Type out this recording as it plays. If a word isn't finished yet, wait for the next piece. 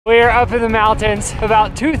We are up in the mountains,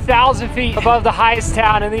 about 2,000 feet above the highest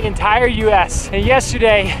town in the entire US. And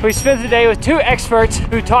yesterday, we spent the day with two experts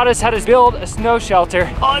who taught us how to build a snow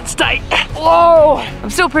shelter on site. Whoa! I'm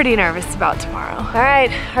still pretty nervous about tomorrow. All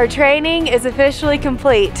right, our training is officially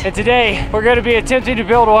complete. And today, we're gonna be attempting to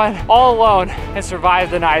build one all alone and survive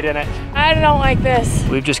the night in it. I don't like this.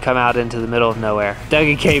 We've just come out into the middle of nowhere, dug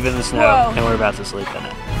a cave in the snow, Whoa. and we're about to sleep in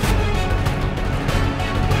it.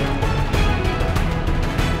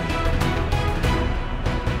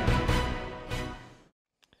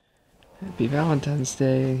 Happy Valentine's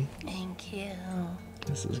Day. Thank you.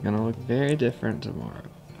 This is gonna look very different tomorrow.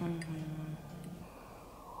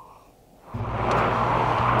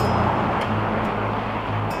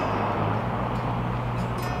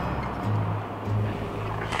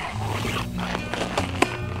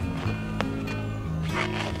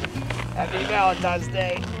 Happy Valentine's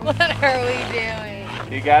Day. What are we doing?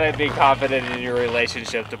 You gotta be confident in your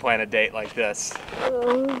relationship to plan a date like this.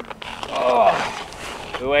 Oh.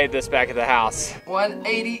 We weighed this back at the house.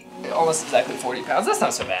 180, almost exactly 40 pounds. That's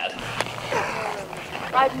not so bad.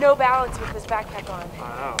 I have no balance with this backpack on.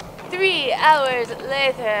 Wow. 3 hours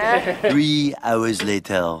later. 3 hours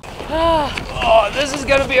later. Oh, this is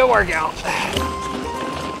gonna be a workout.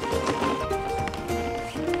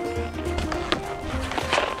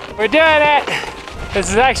 We're doing it! This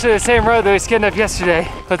is actually the same road that we skinned up yesterday,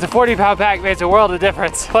 but the 40-pound pack makes a world of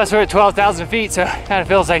difference. Plus we're at 12,000 feet, so it kind of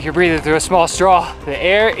feels like you're breathing through a small straw. The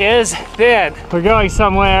air is thin. We're going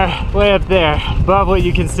somewhere way up there, above what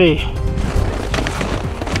you can see.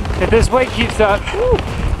 If this weight keeps up,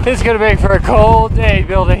 it's gonna make for a cold day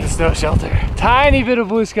building a snow shelter. Tiny bit of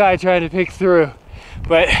blue sky trying to pick through,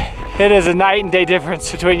 but it is a night and day difference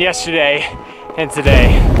between yesterday and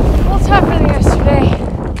today. A little tougher than yesterday.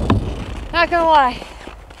 Not gonna lie,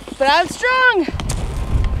 but I'm strong.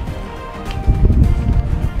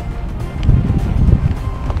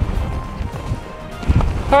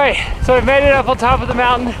 All right, so we've made it up on top of the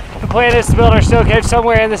mountain. The plan is to build our snow cave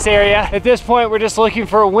somewhere in this area. At this point, we're just looking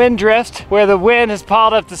for a wind drift where the wind has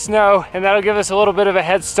piled up the snow, and that'll give us a little bit of a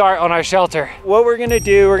head start on our shelter. What we're gonna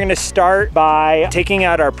do, we're gonna start by taking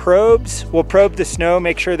out our probes. We'll probe the snow,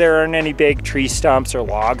 make sure there aren't any big tree stumps or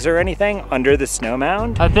logs or anything under the snow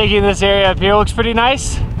mound. I'm thinking this area up here looks pretty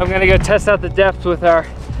nice. I'm gonna go test out the depth with our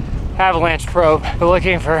avalanche probe. We're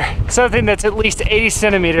looking for something that's at least 80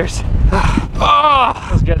 centimeters. Oh,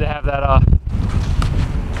 feels good to have that off.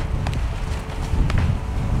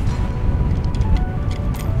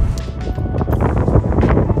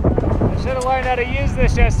 I should have learned how to use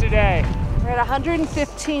this yesterday. We're at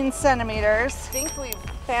 115 centimeters. I think we've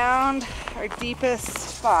found our deepest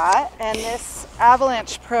spot, and this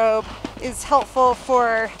avalanche probe is helpful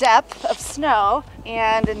for depth of snow,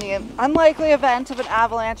 and in the unlikely event of an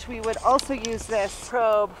avalanche, we would also use this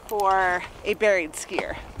probe for a buried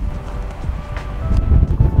skier.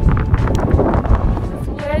 This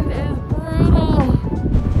wind is brutal.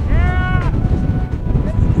 Yeah,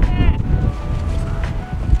 this is it.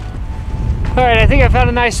 All right, I think I found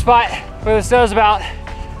a nice spot where the snow's about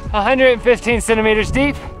 115 centimeters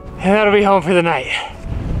deep, and that'll be home for the night.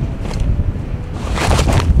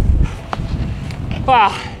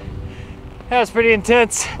 Wow, that was pretty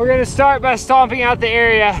intense. We're gonna start by stomping out the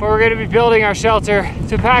area where we're gonna be building our shelter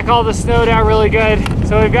to pack all the snow down really good,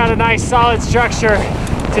 so we've got a nice solid structure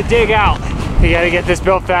to dig out. We gotta get this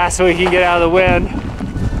built fast so we can get out of the wind.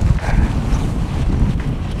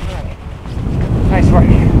 Nice work.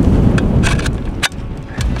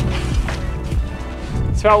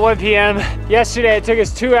 It's about 1 p.m. Yesterday it took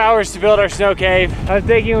us 2 hours to build our snow cave. I'm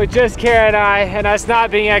thinking with just Kara and I, and us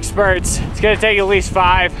not being experts, it's gonna take at least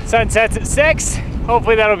 5. Sun sets at 6.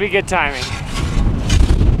 Hopefully that'll be good timing.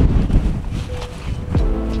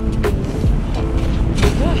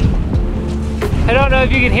 I don't know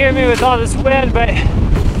if you can hear me with all this wind, but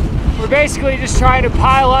we're basically just trying to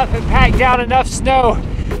pile up and pack down enough snow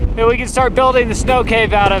that we can start building the snow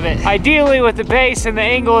cave out of it. Ideally, with the base and the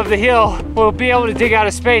angle of the hill, we'll be able to dig out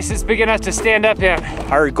a space that's big enough to stand up in.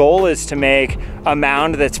 Our goal is to make a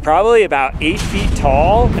mound that's probably about 8 feet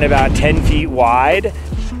tall and about 10 feet wide.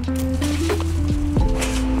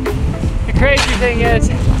 The crazy thing is,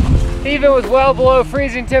 even with well below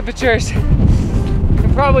freezing temperatures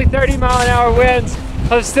and probably 30-mile-an-hour winds,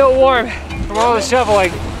 I'm still warm from all the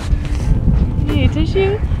shoveling. You need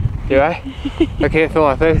tissue? Do I? I can't feel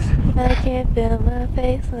my face. I can't feel my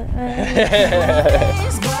face.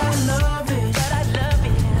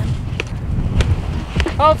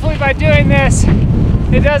 Hopefully by doing this,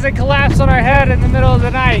 it doesn't collapse on our head in the middle of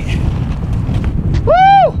the night.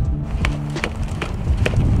 Woo!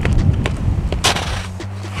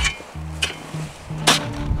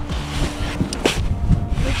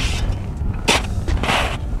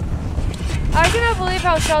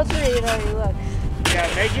 how sheltery it already looks.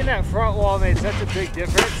 Yeah, making that front wall made such a big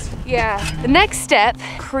difference. Yeah. The next step,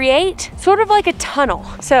 create sort of like a tunnel.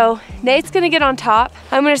 So Nate's gonna get on top.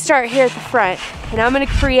 I'm gonna start here at the front and I'm gonna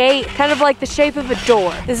create kind of like the shape of a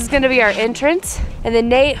door. This is gonna be our entrance. And then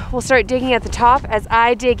Nate will start digging at the top as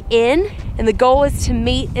I dig in. And the goal is to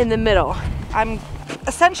meet in the middle. I'm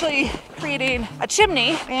essentially creating a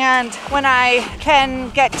chimney, and when I can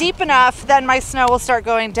get deep enough, then my snow will start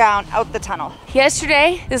going down out the tunnel.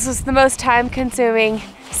 Yesterday, this was the most time-consuming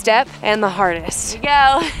step and the hardest. Here we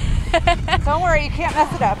go. Don't worry, you can't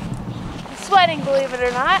mess it up. I'm sweating, believe it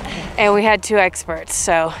or not. And we had 2 experts,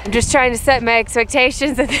 so I'm just trying to set my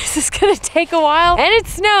expectations that this is gonna take a while, and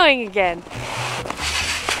it's snowing again.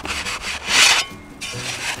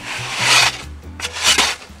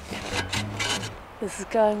 This is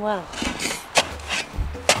going well.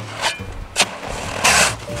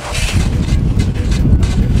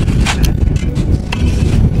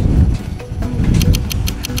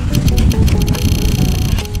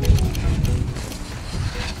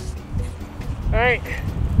 All right,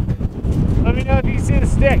 let me know if you see the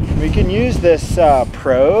stick. We can use this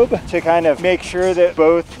probe to kind of make sure that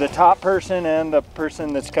both the top person and the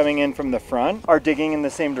person that's coming in from the front are digging in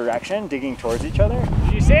the same direction, digging towards each other.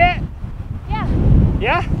 Did you see it? Yeah,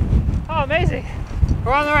 Yeah? Oh, amazing.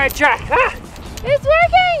 We're on the right track. Ah! it's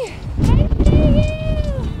working! I see you!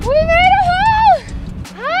 We made a hole!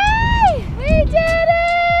 Hi! We did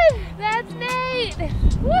it! That's Nate!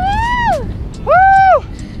 Woo! Woo!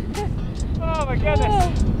 Oh my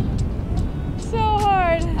goodness. So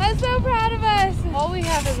hard. I'm so proud of us. All we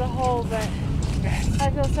have is a hole, but I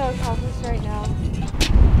feel so accomplished right now.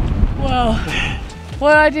 Whoa.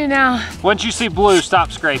 What do I do now? Once you see blue,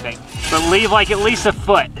 stop scraping, but leave like at least a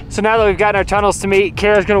foot. So now that we've gotten our tunnels to meet,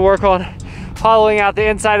 Kara's gonna work on hollowing out the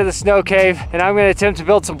inside of the snow cave, and I'm gonna attempt to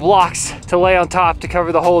build some blocks to lay on top to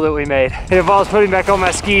cover the hole that we made. It involves putting back on my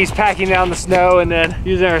skis, packing down the snow, and then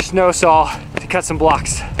using our snow saw to cut some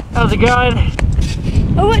blocks. How's it going?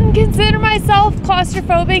 I wouldn't consider myself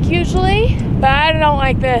claustrophobic usually, but I don't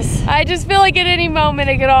like this. I just feel like at any moment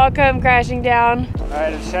it could all come crashing down. All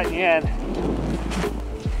right, I'm shutting you in.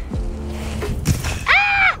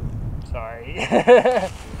 Ah! Sorry.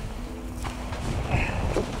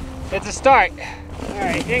 It's a start. All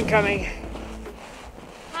right, incoming.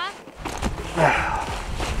 Huh?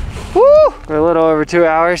 Woo! We're a little over 2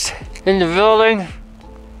 hours in the building.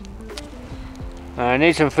 I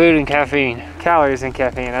need some food and caffeine. Calories and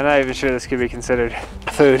caffeine. I'm not even sure this could be considered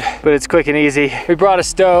food, but it's quick and easy. We brought a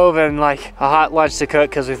stove and like a hot lunch to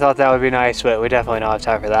cook because we thought that would be nice, but we definitely don't have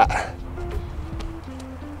time for that.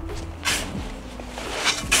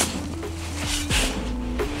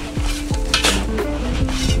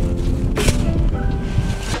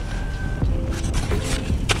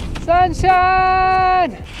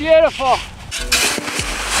 Sunshine! Beautiful!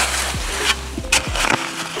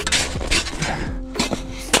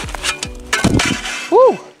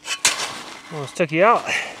 Woo! Almost took you out.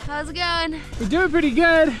 How's it going? We're doing pretty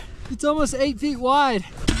good. It's almost 8 feet wide.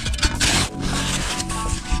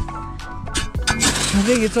 I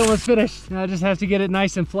think it's almost finished. Now I just have to get it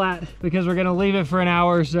nice and flat because we're gonna leave it for an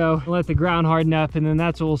hour or so, let the ground harden up, and then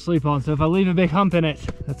that's what we'll sleep on. So if I leave a big hump in it,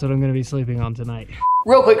 that's what I'm gonna be sleeping on tonight.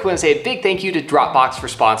 Real quick, I want to say a big thank you to Dropbox for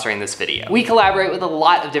sponsoring this video. We collaborate with a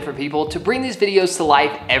lot of different people to bring these videos to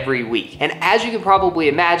life every week. And as you can probably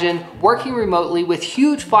imagine, working remotely with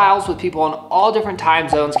huge files with people on all different time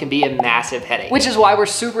zones can be a massive headache, which is why we're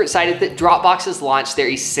super excited that Dropbox has launched their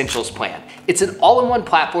Essentials plan. It's an all-in-one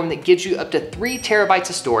platform that gives you up to 3 terabytes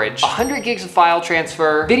of storage, 100 gigs of file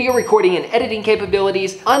transfer, video recording and editing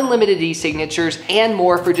capabilities, unlimited e-signatures, and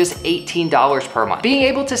more for just $18 per month. Being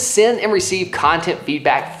able to send and receive content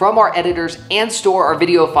feedback from our editors and store our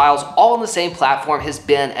video files all on the same platform has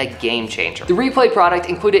been a game changer. The Replay product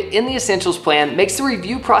included in the Essentials plan makes the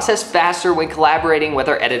review process faster when collaborating with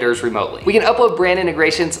our editors remotely. We can upload brand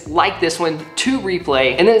integrations like this one to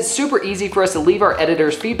Replay, and then it's super easy for us to leave our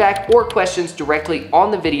editors feedback or questions directly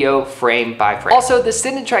on the video frame by frame. Also, the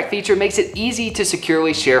send and track feature makes it easy to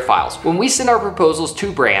securely share files. When we send our proposals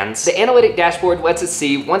to brands, the analytic dashboard lets us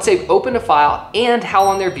see once they've opened a file and how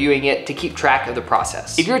long they're viewing it to keep track of the process.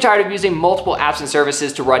 If you're tired of using multiple apps and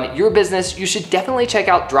services to run your business, you should definitely check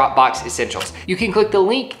out Dropbox Essentials. You can click the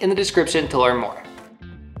link in the description to learn more.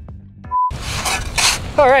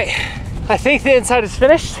 All right, I think the inside is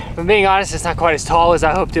finished. If I'm being honest, it's not quite as tall as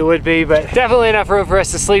I hoped it would be, but definitely enough room for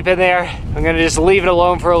us to sleep in there. I'm gonna just leave it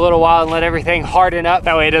alone for a little while and let everything harden up.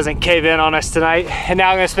 That way it doesn't cave in on us tonight. And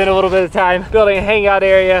now I'm gonna spend a little bit of time building a hangout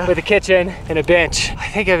area with a kitchen and a bench. I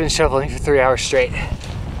think I've been shoveling for 3 hours straight.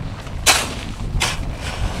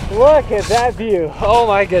 Look at that view. Oh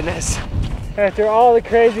my goodness. After all the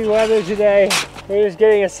crazy weather today, we're just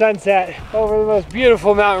getting a sunset over the most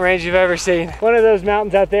beautiful mountain range you've ever seen. One of those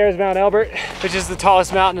mountains out there is Mount Elbert, which is the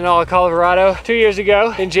tallest mountain in all of Colorado. 2 years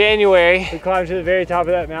ago, in January, we climbed to the very top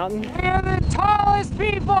of that mountain. We are the tallest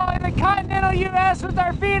people in the continental US with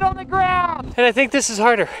our feet on the ground. And I think this is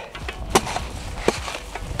harder.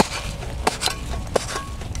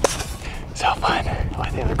 So fun. Oh, I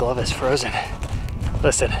think the glove is frozen.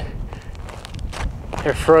 Listen,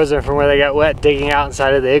 they're frozen from where they got wet digging out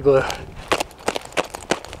inside of the igloo.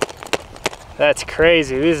 That's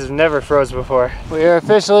crazy. These have never froze before. We are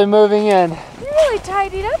officially moving in. You really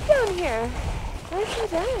tidied up down here. Nicely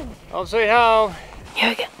done. Home sweet home. Here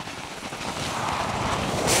we go.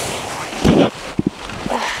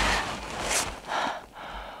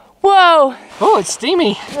 Whoa. Oh, it's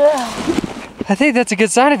steamy. I think that's a good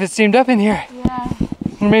sign if it's steamed up in here. Yeah.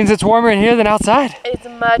 It means it's warmer in here than outside. It's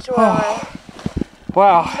much warmer. Oh.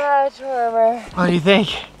 Wow. Much warmer. What do you think?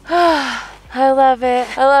 I love it.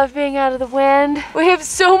 I love being out of the wind. We have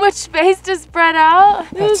so much space to spread out.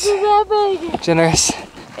 This is epic. Generous.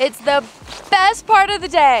 It's the best part of the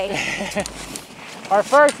day. Our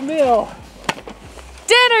first meal.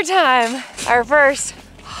 Dinner time. Our first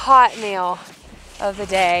hot meal of the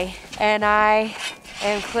day. And I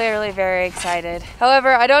am clearly very excited.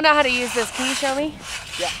 However, I don't know how to use this. Can you show me?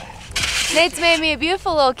 Yeah. Nate's made me a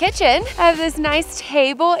beautiful little kitchen. I have this nice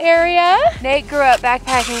table area. Nate grew up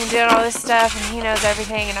backpacking and doing all this stuff, and he knows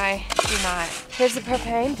everything, and I do not. Here's the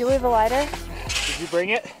propane. Do we have a lighter? Did you bring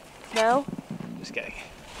it? No? Just kidding.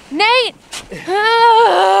 Nate!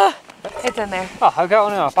 It's in there. Oh, I've got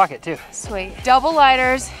one in my pocket too. Sweet. Double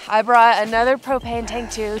lighters. I brought another propane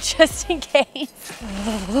tank too, just in case.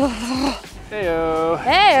 Heyo.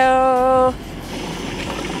 Heyo!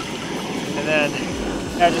 And then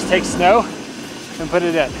now just take snow and put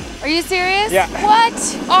it in. Are you serious? Yeah. What?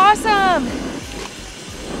 Awesome!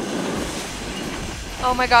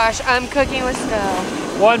 Oh my gosh, I'm cooking with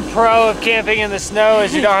snow. One pro of camping in the snow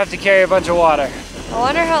is you don't have to carry a bunch of water. I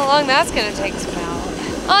wonder how long that's gonna take to melt.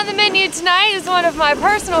 On the menu tonight is one of my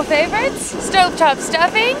personal favorites, stovetop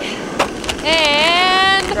stuffing.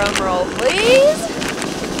 And, drum roll please,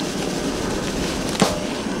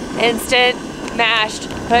 instant mashed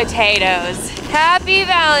potatoes. Happy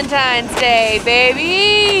Valentine's Day,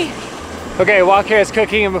 baby! Okay, while Kara's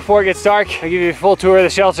cooking and before it gets dark, I'll give you a full tour of the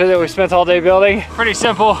shelter that we spent all day building. Pretty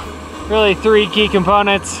simple. Really 3 key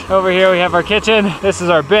components. Over here we have our kitchen. This is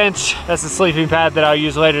our bench. That's the sleeping pad that I'll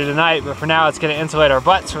use later tonight, but for now it's gonna insulate our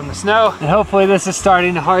butts from the snow. And hopefully this is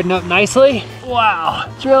starting to harden up nicely. Wow,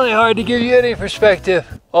 it's really hard to give you any perspective.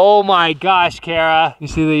 Oh my gosh, Kara. You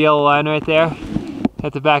see the yellow line right there?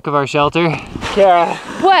 At the back of our shelter? Kara.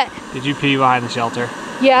 What? Did you pee behind the shelter?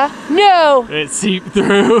 Yeah? No! It seeped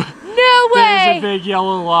through. No way! There's a big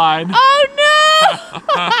yellow line. Oh no!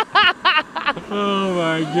 Oh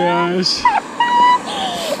my gosh.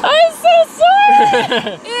 I'm so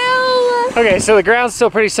sorry! Ew! Okay, so the ground's still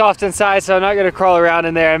pretty soft inside, so I'm not gonna crawl around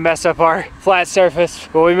in there and mess up our flat surface.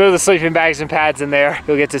 When we move the sleeping bags and pads in there,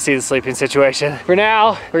 you'll get to see the sleeping situation. For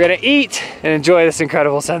now, we're gonna eat and enjoy this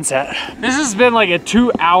incredible sunset. This has been like a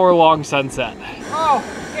 2-hour long sunset. Oh,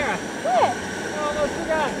 yeah. What? I almost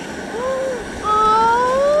forgot.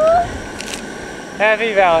 Oh,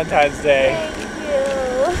 Happy Valentine's Day.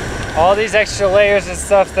 thank you. All these extra layers and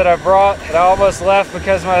stuff that I brought that I almost left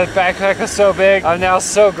because my backpack was so big. I'm now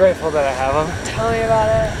so grateful that I have them. Tell me about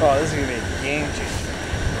it. Oh, this is gonna be a game changer.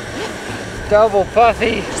 Double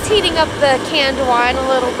puffy. Just heating up the canned wine a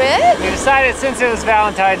little bit. We decided since it was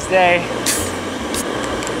Valentine's Day,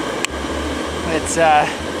 it's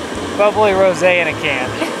bubbly rosé in a can.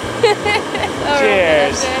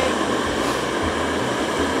 Cheers.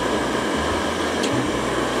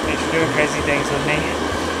 Thanks for doing crazy things with me.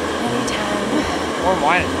 Anytime. Warm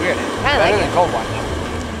wine is weird. I Better like than it. cold wine though.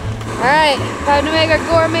 All right, time to make our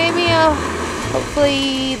gourmet meal.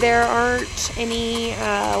 Hopefully there aren't any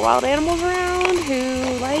wild animals around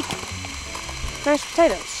who like mashed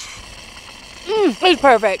potatoes. It's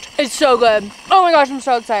perfect. It's so good. Oh my gosh, I'm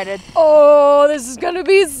so excited. Oh, this is gonna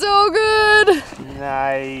be so good.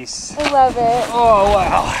 Nice. I love it. Oh,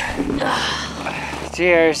 wow.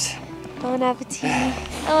 Cheers. Bon appetit.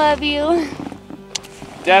 I love you.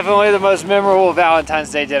 Definitely the most memorable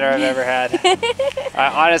Valentine's Day dinner I've ever had.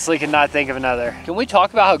 I honestly cannot think of another. Can we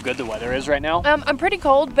talk about how good the weather is right now? I'm pretty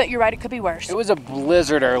cold, but you're right, it could be worse. It was a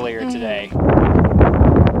blizzard earlier today.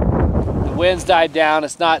 The winds died down,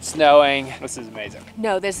 it's not snowing. This is amazing.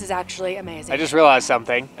 No, this is actually amazing. I just realized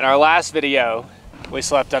something. In our last video, we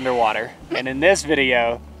slept underwater. And in this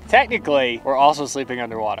video, technically, we're also sleeping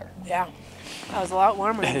underwater. Yeah. That was a lot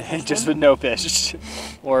warmer than this Just one. with no fish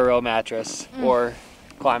or a real mattress or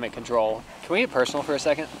climate control. Can we get personal for a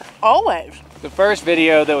second? Always. The first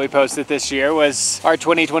video that we posted this year was our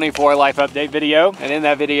 2024 life update video. And in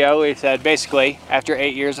that video, we said basically after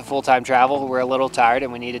 8 years of full-time travel, we're a little tired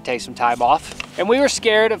and we need to take some time off. And we were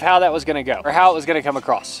scared of how that was gonna go or how it was gonna come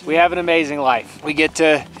across. We have an amazing life. We get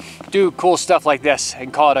to do cool stuff like this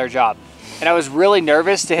and call it our job. And I was really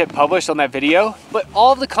nervous to hit publish on that video, but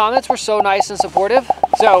all of the comments were so nice and supportive.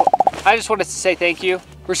 So I just wanted to say thank you.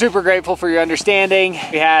 We're super grateful for your understanding.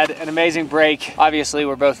 We had an amazing break. Obviously,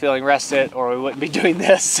 we're both feeling rested or we wouldn't be doing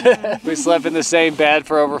this. We slept in the same bed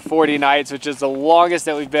for over 40 nights, which is the longest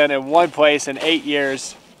that we've been in one place in 8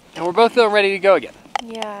 years. And we're both feeling ready to go again.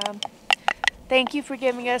 Yeah. Thank you for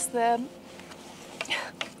giving us the...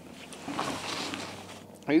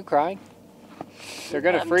 Are you crying? They're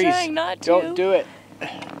gonna I'm freeze. trying not to. Don't do it.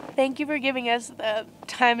 Thank you for giving us the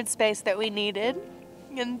time and space that we needed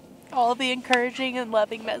and all the encouraging and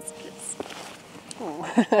loving messages.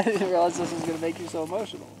 I didn't realize this was gonna make you so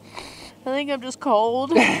emotional. I think I'm just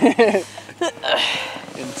cold. And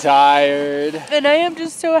tired. And I am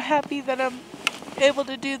just so happy that I'm able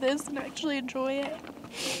to do this and actually enjoy it.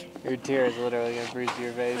 Your tears literally gonna freeze to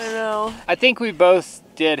your face. I know. I think we both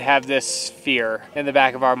did have this fear in the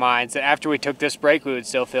back of our minds that after we took this break, we would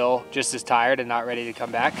still feel just as tired and not ready to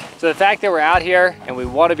come back. So the fact that we're out here and we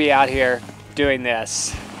want to be out here doing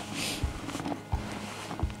this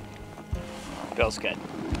feels good.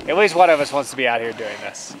 At least one of us wants to be out here doing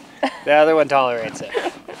this. The other one tolerates it.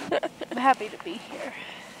 I'm happy to be here.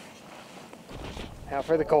 Now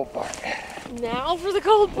for the cold part. Now for the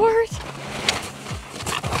cold part.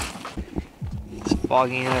 It's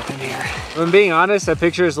fogging up in here. If I'm being honest, I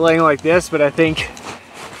picture us laying like this, but I think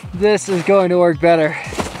this is going to work better.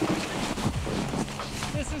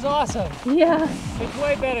 This is awesome. Yeah. It's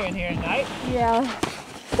way better in here at night. Yeah.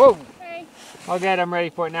 Whoa. Hey. All good, I'm ready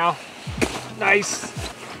for it now. Nice.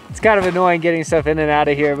 It's kind of annoying getting stuff in and out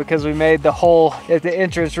of here because we made the hole at the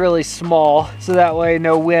entrance really small so that way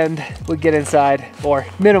no wind would get inside, or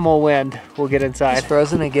minimal wind will get inside. It's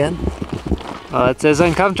frozen again. Well, it's as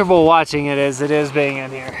uncomfortable watching it as it is being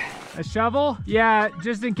in here. A shovel? Yeah,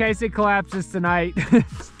 just in case it collapses tonight.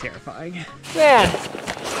 It's terrifying. Man,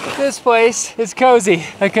 this place is cozy.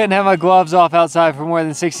 I couldn't have my gloves off outside for more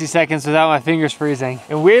than 60 seconds without my fingers freezing.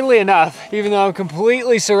 And weirdly enough, even though I'm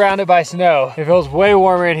completely surrounded by snow, it feels way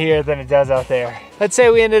warmer in here than it does out there. Let's say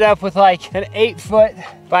we ended up with like an 8-foot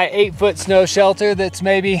by 8-foot snow shelter that's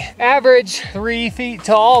maybe average 3 feet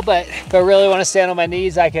tall, but if I really want to stand on my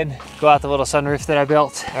knees, I can go out the little sunroof that I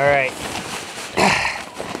built. All right.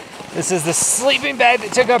 This is the sleeping bag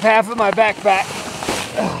that took up half of my backpack.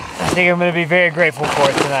 I think I'm gonna be very grateful for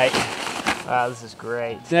it tonight. Wow, this is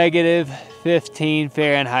great. -15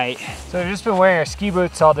 Fahrenheit. So I've just been wearing our ski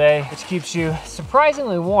boots all day, which keeps you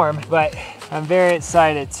surprisingly warm, but I'm very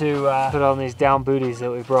excited to put on these down booties that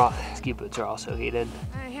we brought. Ski boots are also heated.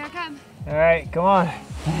 All right, here I come. All right, come on.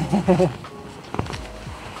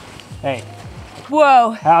 Hey,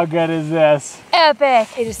 Whoa. how good is this? Epic.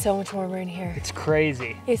 It is so much warmer in here. It's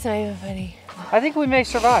crazy. It's not even funny. I think we may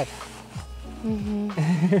survive. Mm-hmm.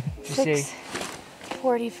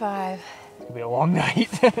 6:45. It's gonna be a long night.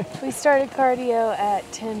 We started cardio at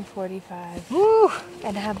 10:45. Woo!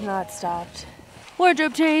 And have not stopped.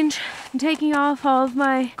 Wardrobe change. I'm taking off all of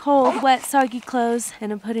my cold, wet, soggy clothes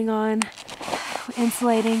and I'm putting on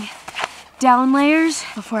insulating down layers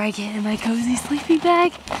before I get in my cozy sleeping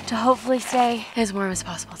bag to hopefully stay as warm as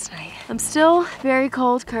possible tonight. I'm still very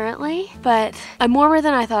cold currently, but I'm warmer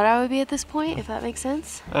than I thought I would be at this point, if that makes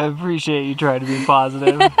sense. I appreciate you trying to be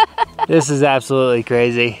positive. This is absolutely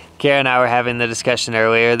crazy. Kara and I were having the discussion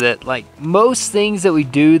earlier that like most things that we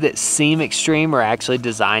do that seem extreme are actually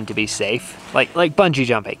designed to be safe. Like bungee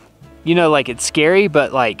jumping. You know, like it's scary,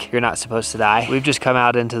 but like you're not supposed to die. We've just come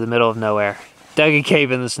out into the middle of nowhere, dug a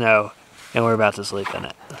cave in the snow, and we're about to sleep in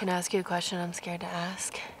it. Can I ask you a question I'm scared to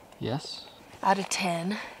ask? Yes? Out of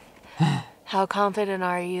 10, how confident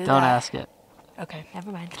are you Don't that... ask it. Okay,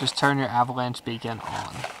 never mind. Just turn your avalanche beacon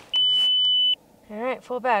on. All right,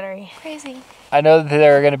 full battery. Crazy. I know that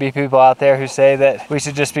there are going to be people out there who say that we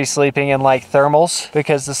should just be sleeping in like thermals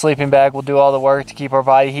because the sleeping bag will do all the work to keep our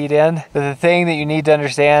body heat in. But the thing that you need to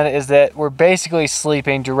understand is that we're basically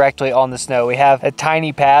sleeping directly on the snow. We have a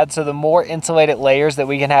tiny pad, so the more insulated layers that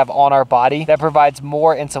we can have on our body, that provides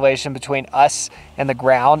more insulation between us and the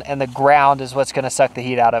ground is what's going to suck the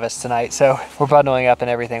heat out of us tonight. So we're bundling up in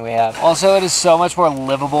everything we have. Also, it is so much more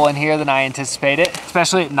livable in here than I anticipated,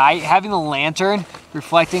 especially at night. Having the lantern morning,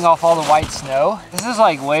 reflecting off all the white snow. This is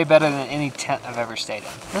like way better than any tent I've ever stayed in.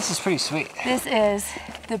 This is pretty sweet. This is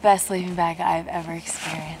the best sleeping bag I've ever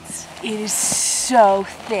experienced. It is so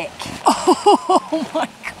thick. Oh my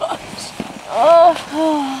gosh. Oh.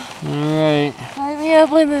 All right. Light me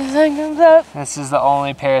up when the sun comes up. This is the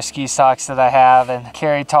only pair of ski socks that I have, and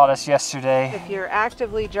Carrie taught us yesterday. If you're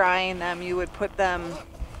actively drying them, you would put them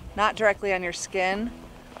not directly on your skin,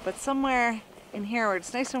 but somewhere in here where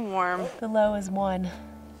it's nice and warm. The low is 1.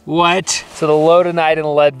 What? So the low tonight in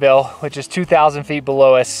Leadville, which is 2,000 feet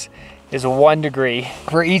below us, is 1 degree.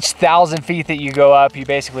 For each 1,000 feet that you go up, you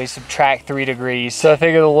basically subtract 3 degrees. So I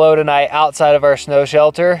figure the low tonight outside of our snow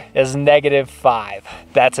shelter is -5.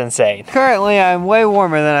 That's insane. Currently, I'm way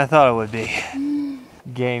warmer than I thought it would be.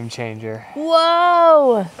 Game changer.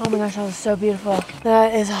 Whoa! Oh my gosh, that was so beautiful.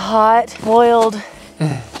 That is hot, boiled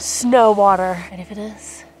snow water. Ready for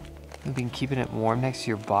this? You've been keeping it warm next to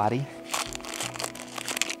your body.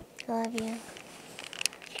 I love you.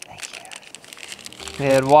 We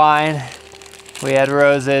had wine, we had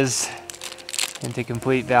roses, and to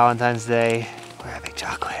complete Valentine's Day, we're having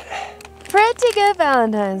chocolate. Pretty good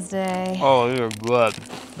Valentine's Day. Oh, you're good.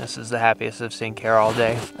 This is the happiest I've seen Kara all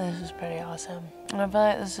day. This is pretty awesome. And I feel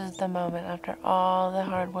like this is the moment after all the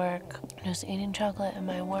hard work. Just eating chocolate in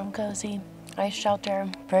my warm, cozy ice shelter.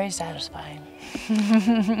 Very satisfying.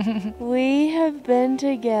 We have been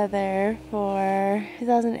together for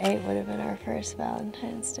 2008 would have been our first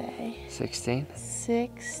Valentine's Day. 16?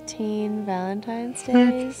 16 Valentine's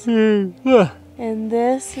Days. And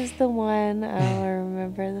this is the one I will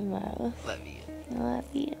remember the most. Love you. I love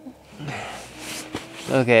you.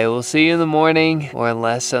 Okay, we'll see you in the morning, or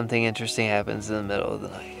unless something interesting happens in the middle of the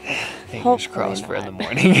night. Fingers Hopefully crossed for in the not.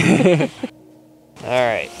 morning. All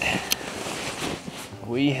right.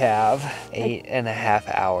 We have 8.5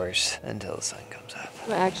 hours until the sun comes up.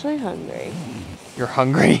 I'm actually hungry. You're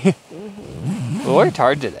hungry? We worked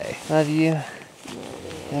hard today. Love you.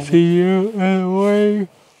 See you in the morning.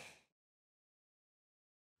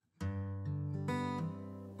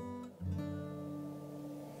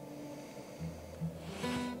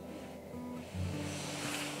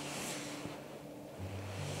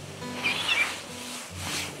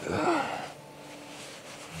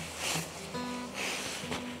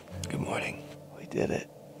 Good morning. We did it.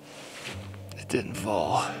 It didn't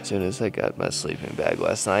fall. As soon as I got my sleeping bag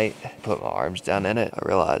last night, put my arms down in it, I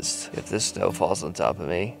realized if this snow falls on top of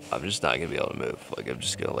me, I'm just not gonna be able to move. Like, I'm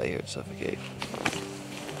just gonna lay here and suffocate.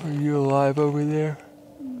 Are you alive over there?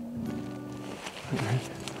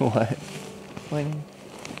 What? Pointing?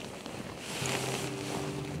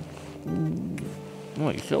 Oh,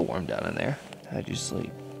 you feel warm down in there. How'd you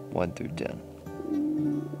sleep? 1 through 10.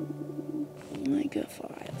 Like a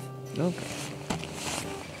 5. Okay.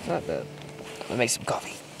 Not bad. Let me make some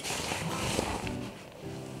coffee.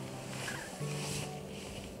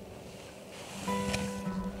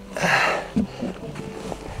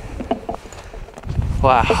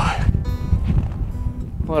 Wow.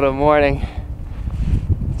 What a morning.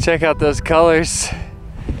 Check out those colors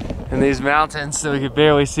in these mountains that we could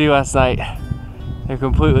barely see last night. They're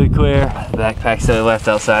completely clear. The backpacks that I left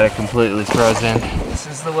outside are completely frozen. This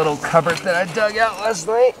is the little cupboard that I dug out last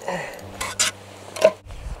night.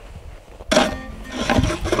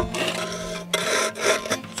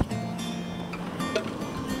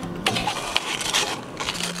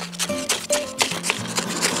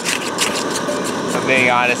 Being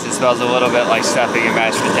honest, it smells a little bit like stuffing and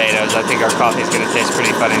mashed potatoes. I think our coffee's gonna taste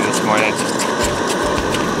pretty funny this morning.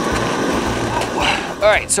 All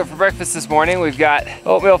right, so for breakfast this morning, we've got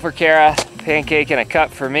oatmeal for Kara, pancake and a cup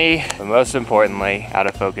for me, but most importantly, out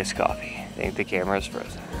of focus coffee. I think the camera is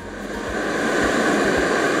frozen.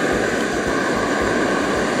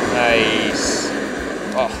 Nice.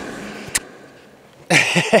 Oh.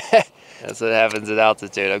 That's what happens at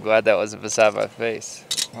altitude. I'm glad that wasn't beside my face.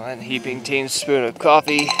 1 heaping teaspoon of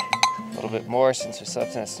coffee. A little bit more since we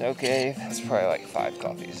slept in a snow cave. That's probably like 5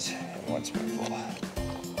 coffees in 1 spoonful.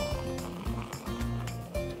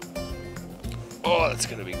 Oh, that's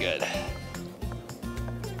gonna be good.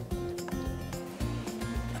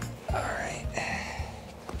 All right.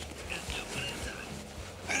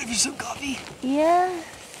 Ready for some coffee? Yeah.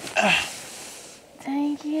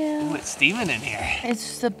 Thank you. Ooh, it's steaming in here.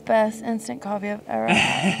 It's the best instant coffee I've ever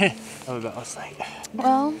had. How about last night?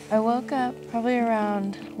 Well, I woke up probably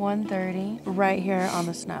around 1:30 right here on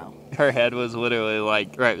the snow. Her head was literally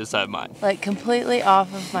like right beside mine. Like completely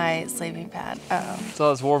off of my sleeping pad. It's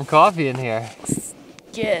all this warm coffee in here. It's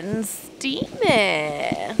getting steamy.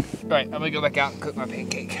 All right, I'm gonna go back out and cook my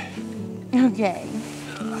pancake. Okay.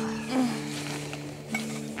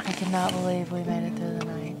 I cannot believe we made it through the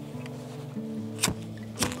night.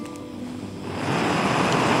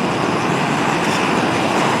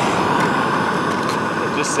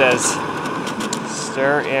 says,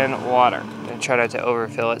 stir in water. I'm gonna try not to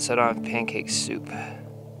overfill it so I don't have pancake soup.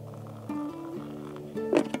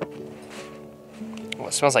 Oh,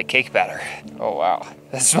 it smells like cake batter. Oh wow,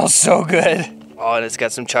 that smells so good. Oh, and it's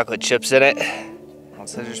got some chocolate chips in it. It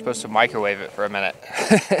says you're supposed to microwave it for a minute.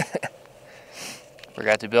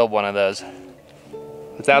 Forgot to build one of those.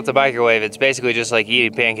 Without the microwave, it's basically just like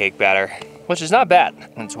eating pancake batter, which is not bad.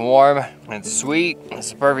 It's warm, and it's sweet. It's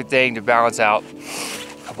the perfect thing to balance out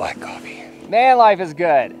a black coffee. Man, life is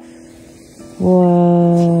good.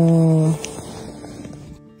 Whoa.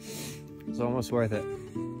 It's almost worth it.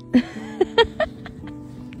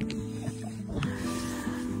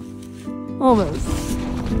 Almost.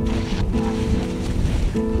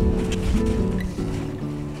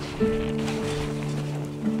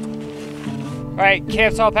 All right,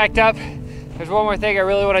 camp's all packed up. There's one more thing I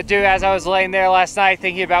really want to do. As I was laying there last night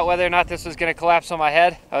thinking about whether or not this was going to collapse on my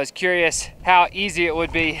head, I was curious how easy it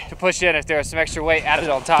would be to push in if there was some extra weight added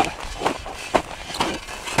on top.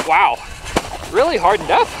 Wow, really hardened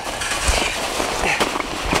up.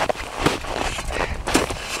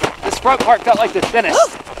 This front part felt like the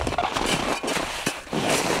thinnest.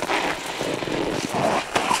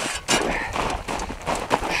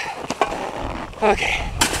 Okay,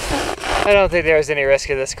 I don't think there was any risk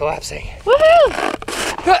of this collapsing. Woohoo!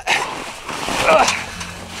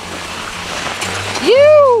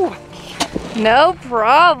 You! No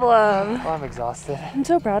problem. Oh, I'm exhausted. I'm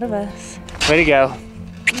so proud of us. Way to go.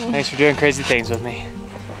 Thanks for doing crazy things with me.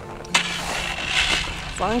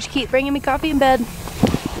 As long as you keep bringing me coffee in bed.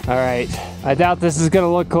 All right, I doubt this is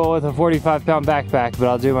gonna look cool with a 45-pound backpack, but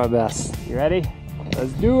I'll do my best. You ready?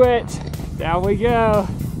 Let's do it. Down we go.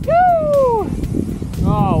 Woo!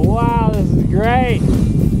 Oh, wow, this is great.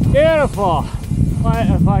 Beautiful. What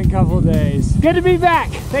a fun couple of days. Good to be back.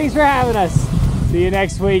 Thanks for having us. See you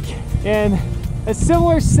next week in a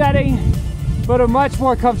similar setting, but a much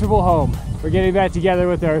more comfortable home. We're getting back together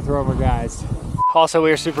with the Earth Roamer guys. Also,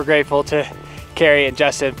 we are super grateful to Carrie and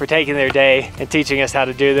Justin for taking their day and teaching us how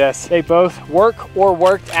to do this. They both work or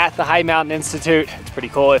worked at the High Mountain Institute. It's pretty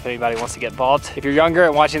cool if anybody wants to get involved. If you're younger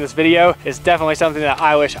and watching this video, it's definitely something that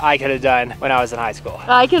I wish I could have done when I was in high school.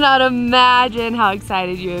 I cannot imagine how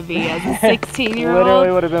excited you would be as a 16-year-old.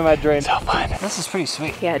 Literally would have been my dream. So fun. This is pretty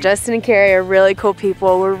sweet. Yeah, Justin and Carrie are really cool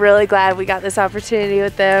people. We're really glad we got this opportunity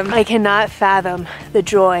with them. I cannot fathom the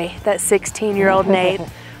joy that 16-year-old Nate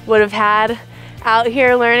would have had out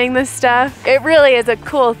here learning this stuff. It really is a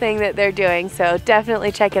cool thing that they're doing, so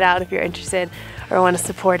definitely check it out if you're interested or want to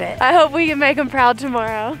support it. I hope we can make them proud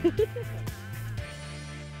tomorrow.